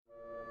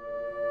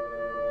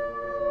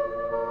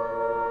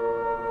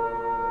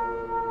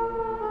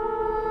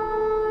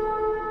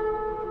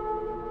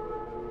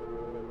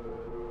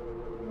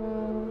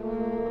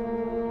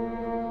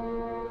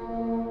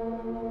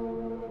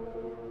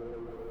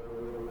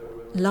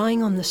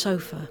Lying on the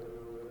sofa,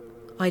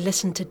 I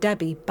listened to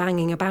Debbie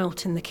banging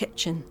about in the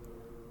kitchen,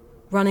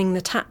 running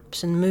the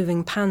taps and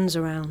moving pans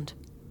around.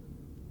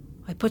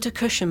 I put a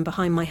cushion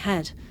behind my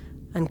head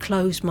and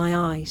closed my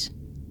eyes.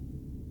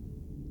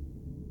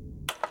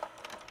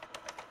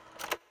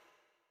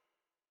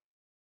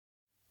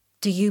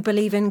 Do you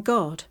believe in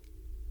God?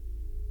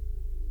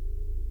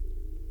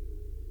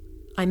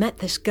 I met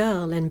this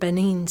girl in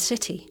Benin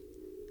City.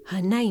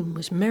 Her name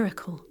was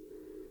Miracle.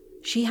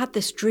 She had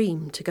this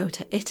dream to go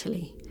to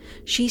Italy.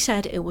 She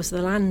said it was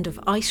the land of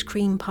ice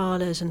cream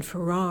parlours and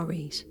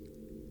Ferraris.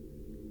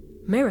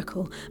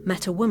 Miracle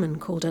met a woman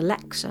called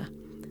Alexa.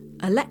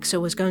 Alexa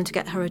was going to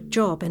get her a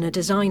job in a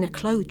designer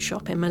clothes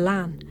shop in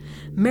Milan.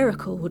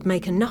 Miracle would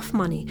make enough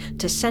money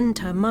to send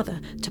her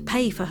mother to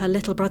pay for her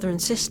little brother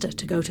and sister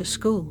to go to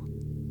school.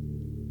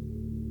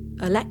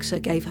 Alexa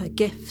gave her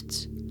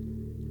gifts: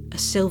 a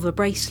silver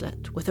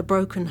bracelet with a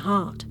broken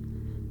heart,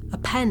 a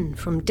pen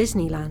from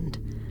Disneyland,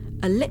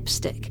 a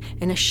lipstick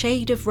in a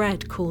shade of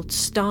red called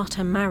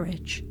Starter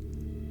Marriage.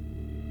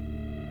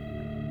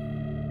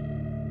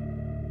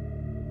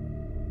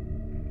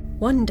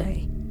 One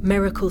day,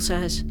 Miracle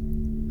says,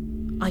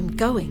 "I'm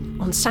going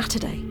on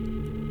Saturday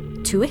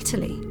to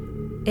Italy.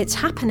 It's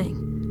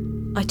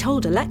happening. I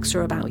told Alexa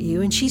about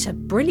you and she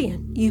said,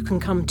 brilliant, you can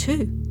come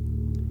too."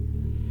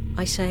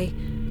 I say,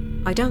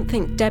 "I don't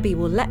think Debbie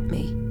will let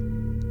me."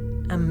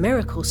 And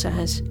Miracle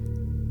says,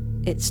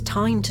 "It's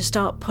time to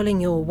start pulling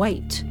your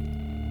weight."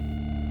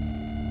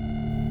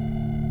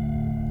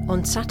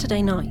 On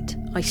Saturday night,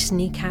 I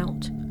sneak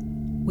out.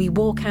 We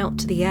walk out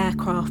to the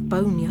aircraft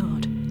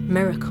boneyard,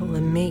 Miracle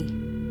and me.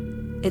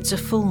 It's a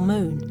full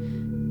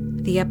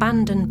moon. The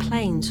abandoned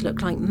planes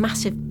look like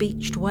massive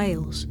beached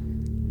whales.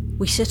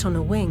 We sit on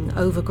a wing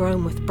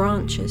overgrown with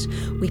branches.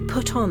 We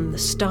put on the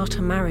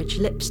Starter Marriage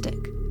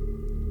lipstick.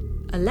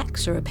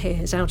 Alexa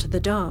appears out of the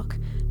dark.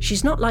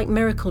 She's not like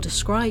Miracle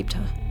described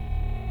her.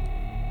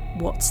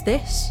 "What's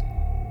this?"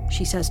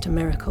 she says to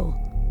Miracle.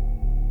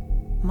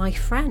 "My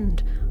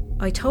friend,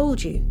 I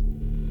told you."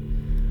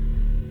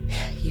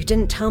 "You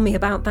didn't tell me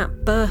about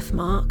that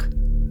birthmark."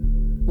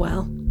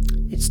 "Well,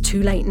 it's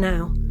too late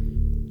now.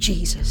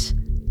 Jesus,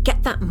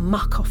 get that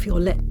muck off your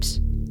lips."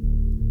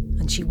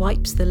 And she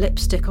wipes the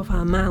lipstick off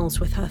our mouths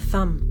with her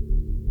thumb.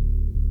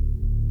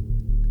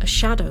 A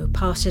shadow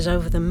passes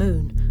over the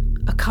moon.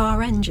 A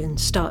car engine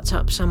starts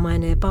up somewhere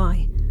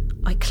nearby.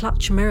 I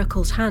clutch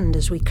Miracle's hand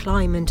as we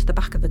climb into the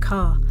back of the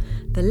car.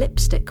 The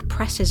lipstick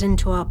presses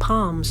into our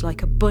palms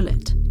like a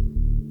bullet.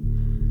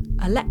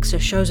 Alexa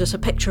shows us a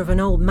picture of an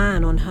old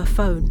man on her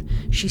phone.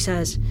 She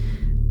says,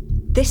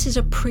 "This is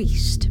a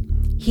priest.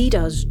 He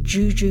does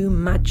juju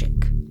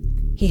magic.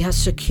 He has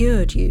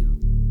secured you.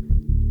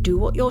 Do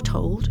what you're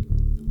told.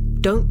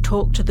 Don't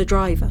talk to the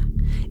driver.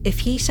 If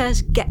he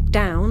says get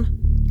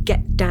down,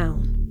 get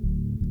down."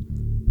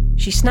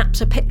 She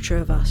snaps a picture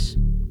of us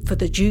for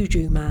the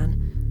juju man,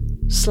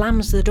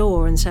 slams the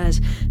door and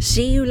says,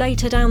 "See you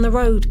later down the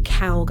road,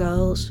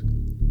 cowgirls."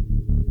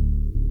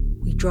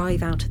 We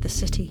drive out of the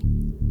city.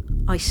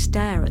 I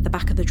stare at the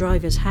back of the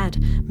driver's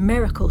head.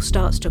 Miracle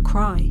starts to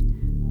cry.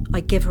 I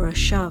give her a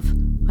shove.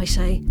 I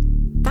say,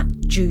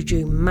 "That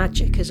juju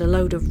magic is a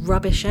load of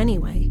rubbish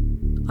anyway."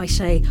 I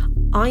say,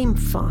 "I'm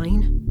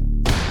fine."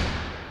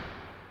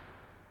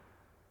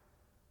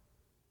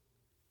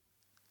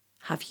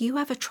 Have you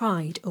ever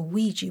tried a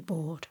Ouija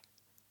board?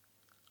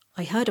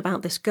 I heard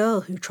about this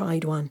girl who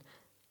tried one.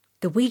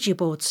 The Ouija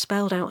board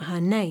spelled out her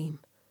name.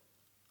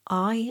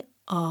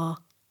 Irina.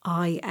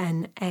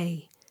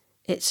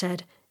 It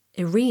said,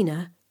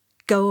 "Irina,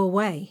 go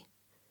away."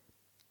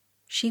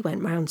 She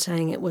went round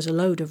saying it was a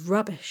load of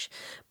rubbish,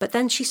 but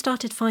then she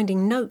started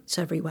finding notes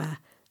everywhere,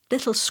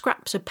 little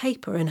scraps of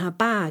paper in her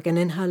bag and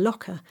in her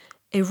locker.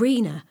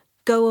 "Irina,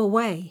 go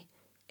away.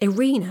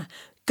 Irina,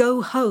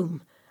 go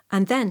home."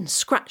 And then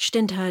scratched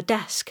into her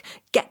desk,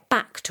 "Get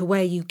back to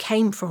where you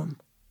came from."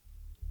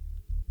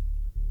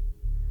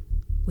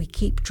 We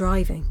keep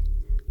driving.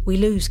 We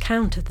lose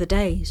count of the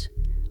days.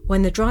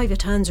 When the driver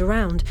turns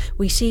around,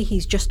 we see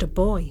he's just a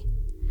boy.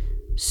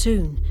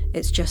 Soon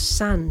it's just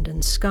sand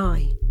and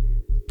sky.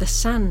 The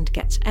sand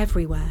gets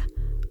everywhere,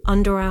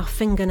 under our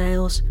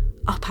fingernails,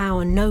 up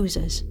our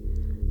noses.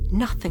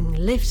 Nothing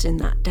lives in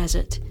that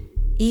desert.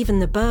 Even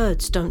the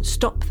birds don't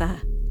stop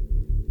there.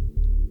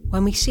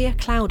 When we see a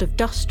cloud of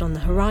dust on the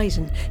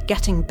horizon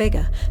getting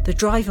bigger, the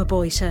driver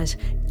boy says,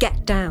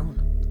 "Get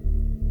down."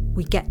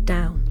 We get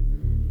down.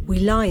 We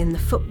lie in the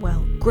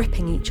footwell,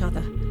 gripping each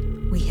other.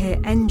 We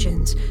hear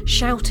engines,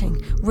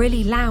 shouting,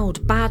 really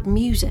loud, bad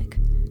music.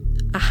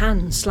 A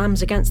hand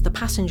slams against the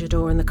passenger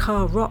door and the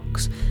car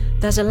rocks.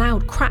 There's a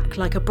loud crack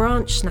like a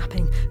branch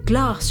snapping.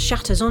 Glass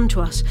shatters onto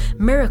us.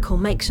 Miracle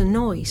makes a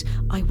noise.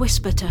 I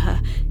whisper to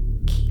her,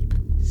 "Keep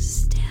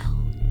still."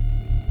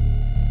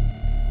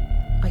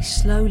 I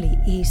slowly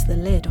ease the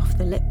lid off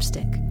the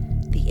lipstick.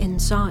 The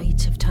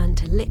insides have turned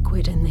to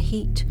liquid in the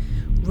heat.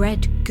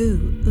 Red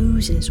goo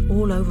oozes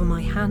all over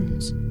my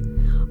hands.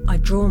 I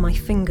draw my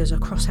fingers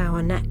across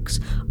our necks.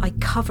 I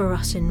cover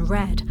us in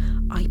red.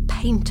 I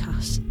paint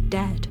us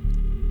dead.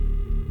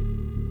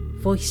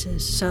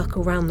 Voices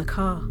circle round the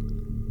car.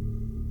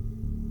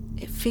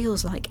 It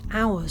feels like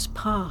hours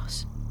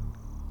pass.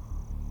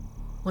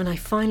 When I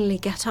finally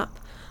get up,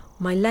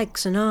 my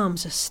legs and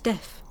arms are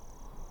stiff.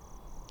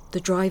 The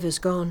driver's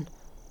gone.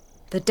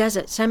 The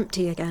desert's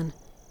empty again.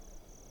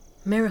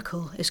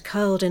 Miracle is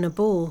curled in a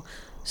ball,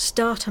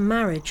 starter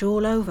marriage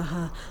all over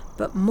her,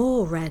 but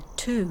more red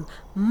too,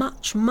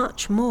 much,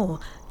 much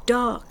more,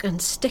 dark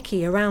and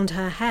sticky around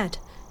her head.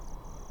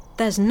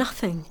 There's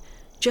nothing,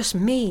 just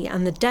me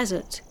and the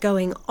desert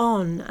going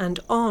on and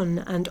on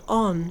and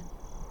on.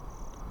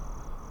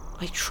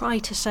 I try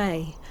to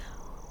say,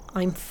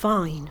 I'm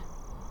fine.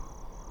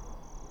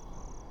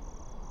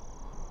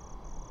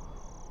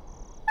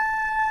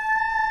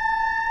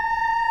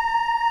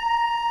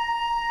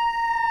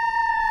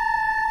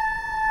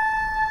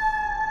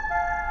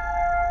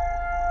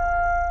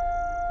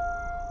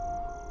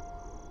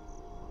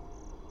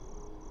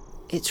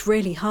 It's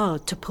really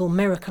hard to pull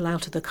Miracle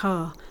out of the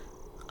car.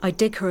 I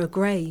dig her a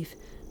grave.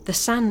 The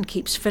sand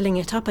keeps filling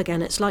it up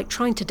again. It's like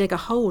trying to dig a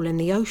hole in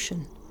the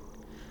ocean.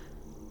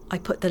 I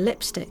put the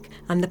lipstick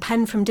and the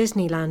pen from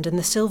Disneyland and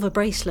the silver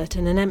bracelet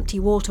in an empty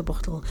water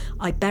bottle.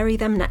 I bury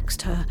them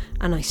next her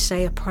and I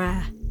say a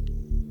prayer.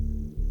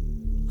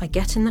 I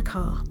get in the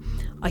car.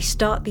 I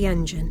start the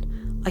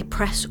engine. I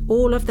press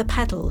all of the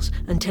pedals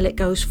until it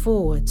goes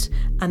forwards,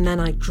 and then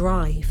I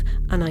drive,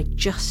 and I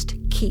just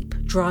keep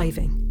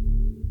driving.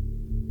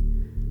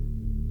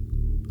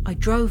 I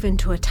drove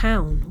into a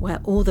town where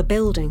all the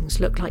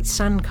buildings looked like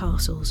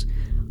sandcastles.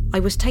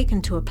 I was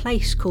taken to a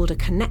place called a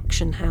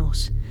connection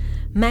house.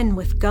 Men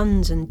with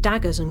guns and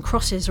daggers and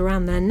crosses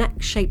around their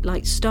necks shaped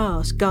like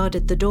stars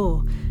guarded the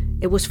door.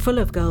 It was full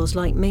of girls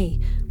like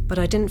me, but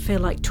I didn't feel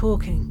like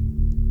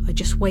talking. I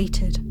just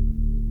waited.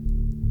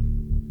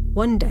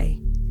 One day,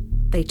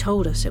 they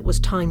told us it was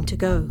time to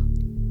go.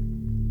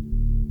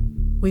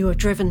 We were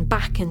driven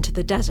back into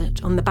the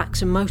desert on the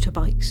backs of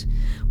motorbikes.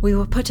 We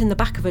were put in the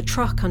back of a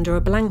truck under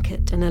a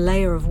blanket and a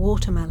layer of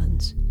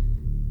watermelons.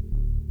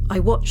 I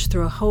watched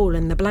through a hole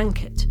in the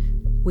blanket.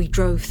 We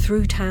drove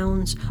through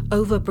towns,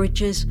 over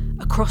bridges,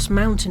 across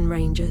mountain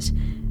ranges.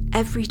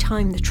 Every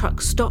time the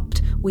truck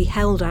stopped, we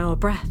held our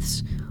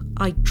breaths.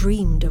 I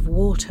dreamed of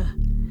water.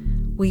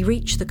 We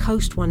reached the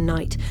coast one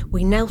night.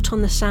 We knelt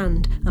on the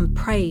sand and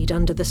prayed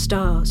under the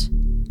stars.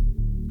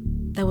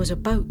 There was a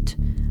boat,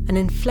 an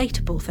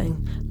inflatable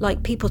thing,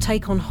 like people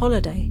take on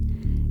holiday.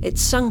 It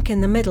sunk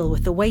in the middle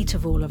with the weight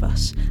of all of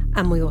us,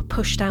 and we were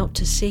pushed out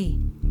to sea.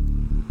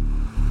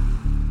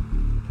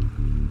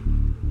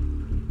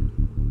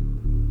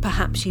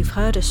 Perhaps you've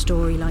heard a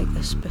story like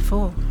this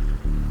before.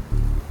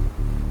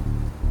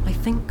 I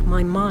think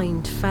my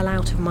mind fell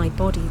out of my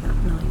body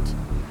that night.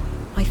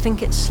 I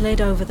think it slid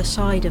over the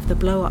side of the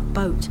blow-up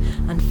boat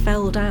and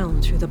fell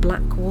down through the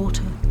black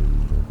water.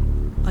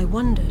 I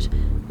wondered,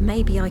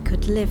 maybe I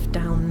could live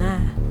down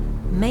there.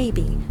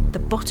 Maybe the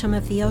bottom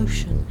of the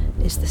ocean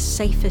is the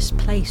safest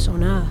place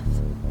on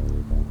Earth.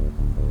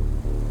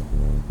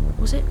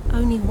 Was it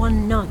only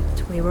one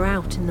night we were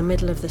out in the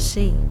middle of the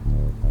sea?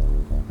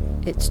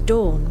 It's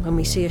dawn when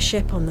we see a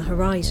ship on the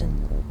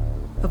horizon.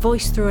 A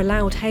voice through a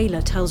loud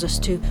hailer tells us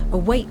to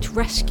await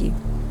rescue.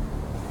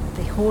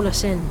 They haul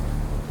us in.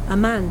 A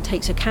man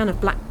takes a can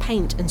of black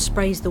paint and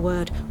sprays the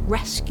word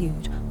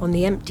rescued on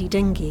the empty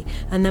dinghy,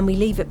 and then we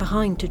leave it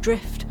behind to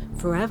drift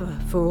forever,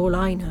 for all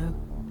I know.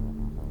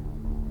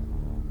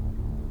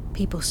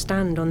 People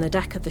stand on the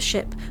deck of the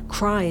ship,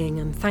 crying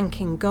and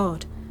thanking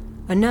God.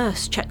 A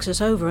nurse checks us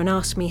over and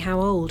asks me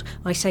how old.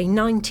 I say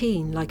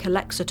 19, like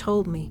Alexa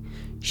told me.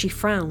 She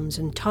frowns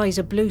and ties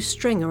a blue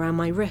string around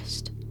my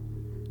wrist.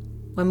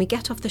 When we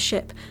get off the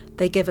ship,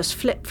 they give us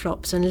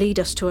flip-flops and lead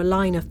us to a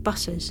line of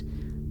buses.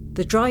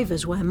 The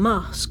drivers wear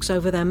masks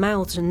over their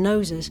mouths and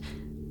noses.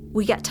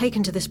 We get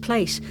taken to this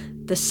place,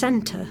 the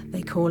centre,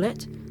 they call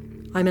it.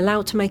 I'm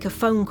allowed to make a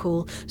phone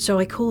call, so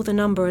I call the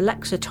number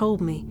Alexa told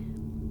me.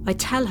 I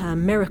tell her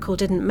Miracle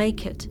didn't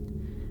make it.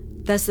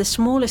 There's the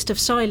smallest of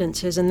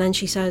silences, and then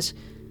she says,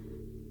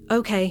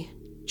 "Okay,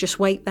 just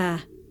wait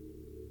there."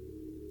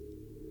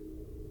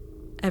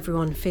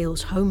 Everyone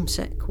feels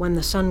homesick when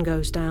the sun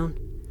goes down.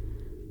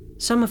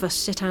 Some of us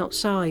sit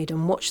outside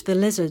and watch the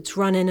lizards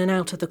run in and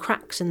out of the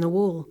cracks in the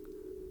wall.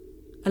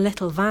 A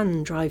little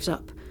van drives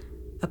up.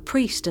 A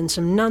priest and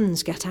some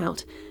nuns get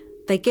out.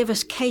 They give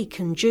us cake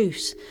and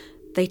juice.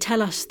 They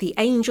tell us the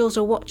angels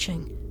are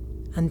watching,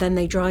 and then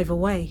they drive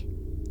away.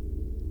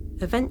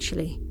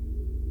 Eventually,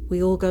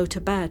 we all go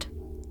to bed.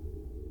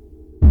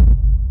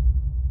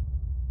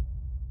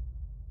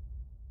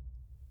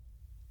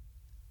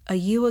 Are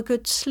you a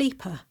good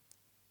sleeper?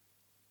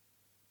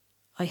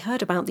 I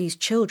heard about these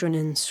children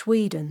in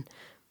Sweden.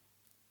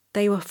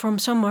 They were from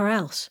somewhere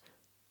else.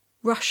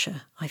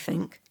 Russia, I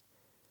think.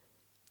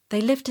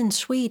 They lived in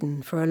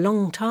Sweden for a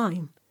long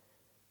time.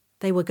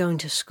 They were going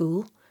to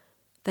school.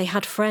 They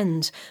had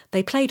friends.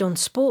 They played on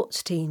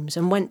sports teams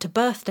and went to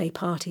birthday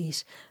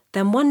parties.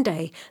 Then one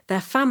day,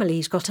 their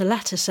families got a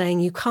letter saying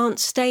you can't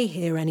stay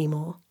here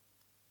anymore.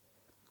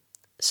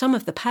 Some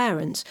of the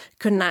parents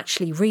couldn't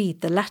actually read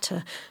the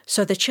letter,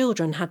 so the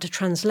children had to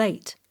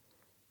translate.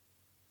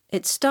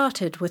 It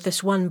started with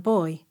this one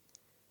boy.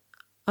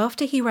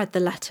 After he read the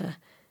letter,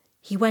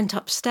 he went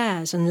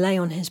upstairs and lay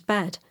on his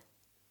bed.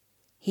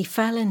 He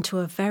fell into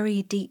a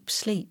very deep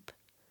sleep.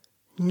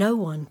 No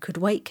one could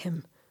wake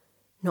him,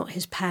 not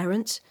his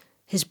parents,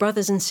 his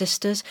brothers and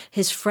sisters,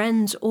 his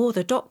friends, or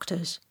the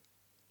doctors.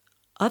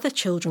 Other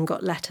children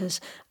got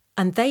letters,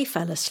 and they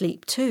fell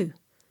asleep too.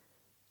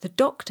 The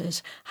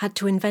doctors had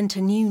to invent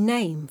a new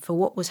name for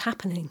what was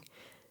happening.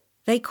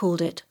 They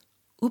called it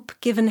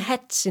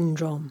Uppgivenhet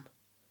syndrome,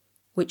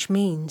 which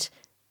means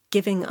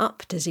giving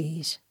up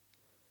disease.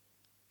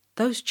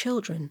 Those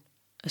children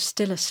are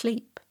still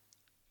asleep.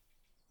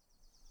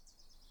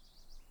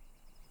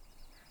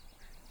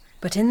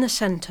 But in the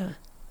centre,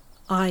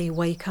 I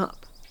wake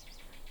up.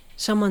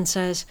 Someone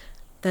says,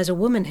 "There's a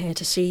woman here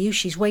to see you,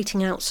 she's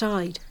waiting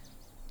outside."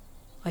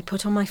 I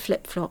put on my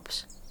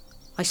flip-flops.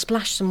 I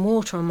splash some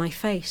water on my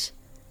face.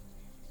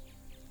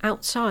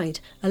 Outside,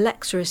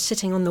 Alexa is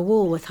sitting on the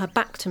wall with her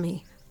back to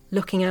me,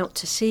 looking out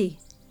to sea.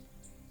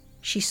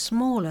 She's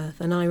smaller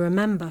than I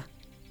remember.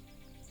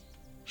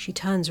 She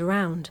turns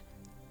around.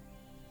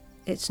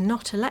 It's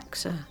not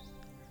Alexa.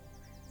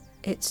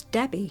 It's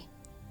Debbie.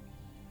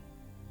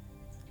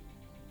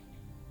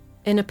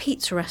 In a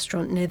pizza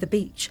restaurant near the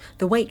beach,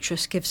 the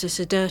waitress gives us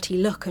a dirty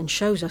look and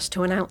shows us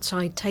to an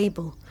outside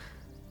table.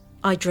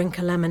 I drink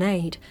a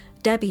lemonade.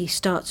 Debbie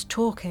starts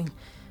talking.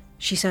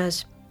 She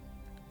says,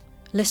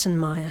 "Listen,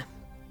 Maya,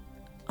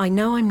 I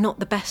know I'm not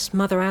the best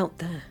mother out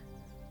there.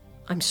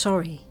 I'm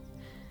sorry.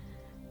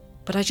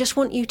 But I just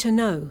want you to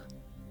know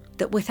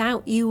that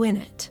without you in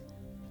it,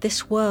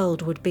 this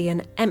world would be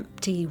an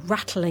empty,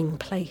 rattling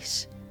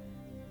place.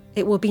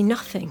 It will be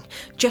nothing,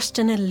 just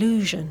an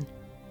illusion.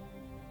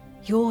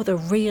 You're the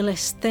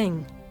realest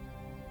thing.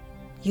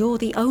 You're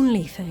the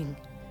only thing.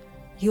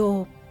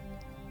 You're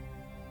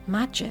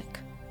magic."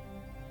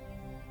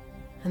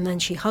 And then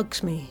she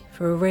hugs me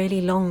for a really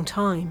long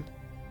time.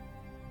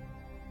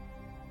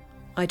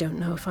 I don't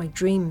know if I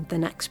dreamed the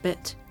next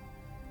bit.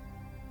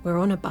 We're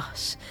on a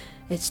bus.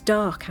 It's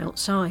dark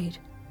outside.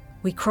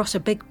 We cross a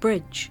big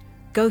bridge,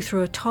 go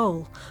through a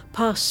toll,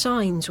 past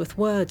signs with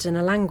words in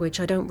a language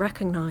I don't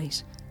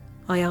recognise.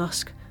 I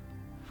ask,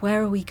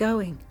 "Where are we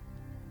going?"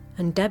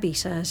 And Debbie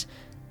says,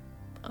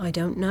 "I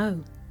don't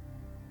know."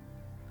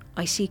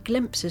 I see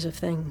glimpses of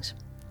things,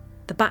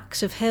 the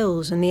backs of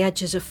hills and the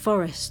edges of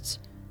forests,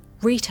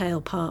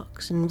 retail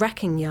parks and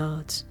wrecking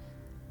yards,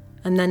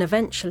 and then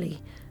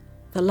eventually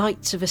the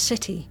lights of a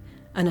city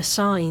and a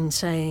sign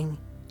saying,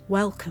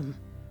 "Welcome."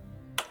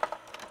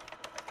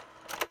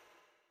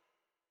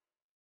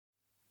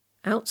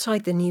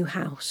 Outside the new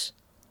house,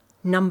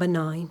 number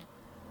 9,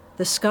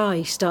 the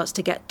sky starts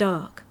to get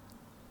dark.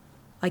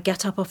 I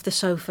get up off the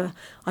sofa,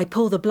 I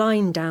pull the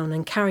blind down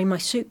and carry my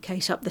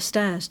suitcase up the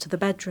stairs to the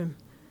bedroom.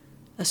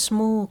 A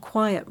small,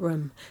 quiet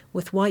room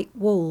with white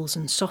walls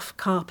and soft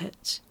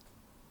carpets.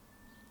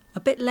 A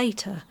bit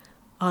later,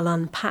 I'll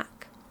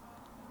unpack.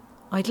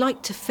 I'd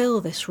like to fill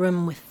this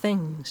room with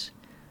things.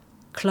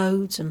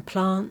 Clothes and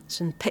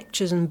plants and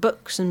pictures and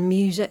books and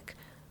music.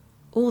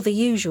 All the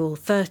usual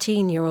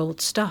 13-year-old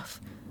stuff.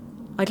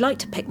 I'd like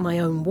to pick my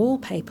own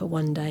wallpaper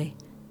one day.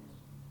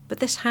 But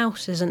this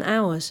house isn't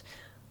ours,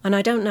 and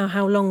I don't know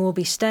how long we'll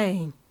be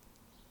staying.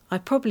 I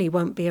probably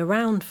won't be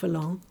around for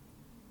long.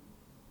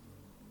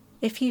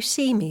 If you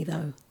see me,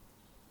 though,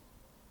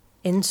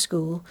 in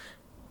school,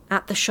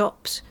 at the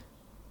shops,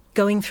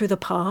 going through the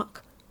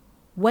park,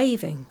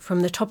 waving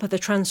from the top of the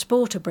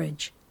transporter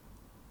bridge,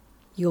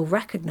 you'll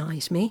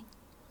recognise me.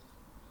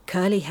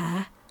 Curly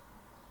hair,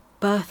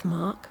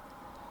 birthmark.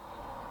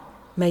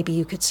 Maybe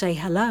you could say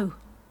hello.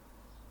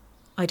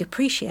 I'd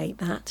appreciate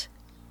that.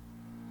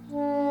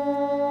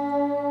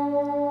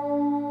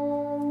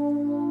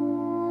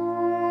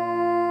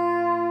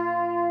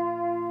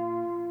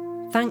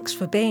 Thanks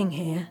for being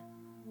here.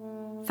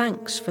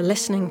 Thanks for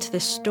listening to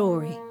this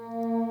story.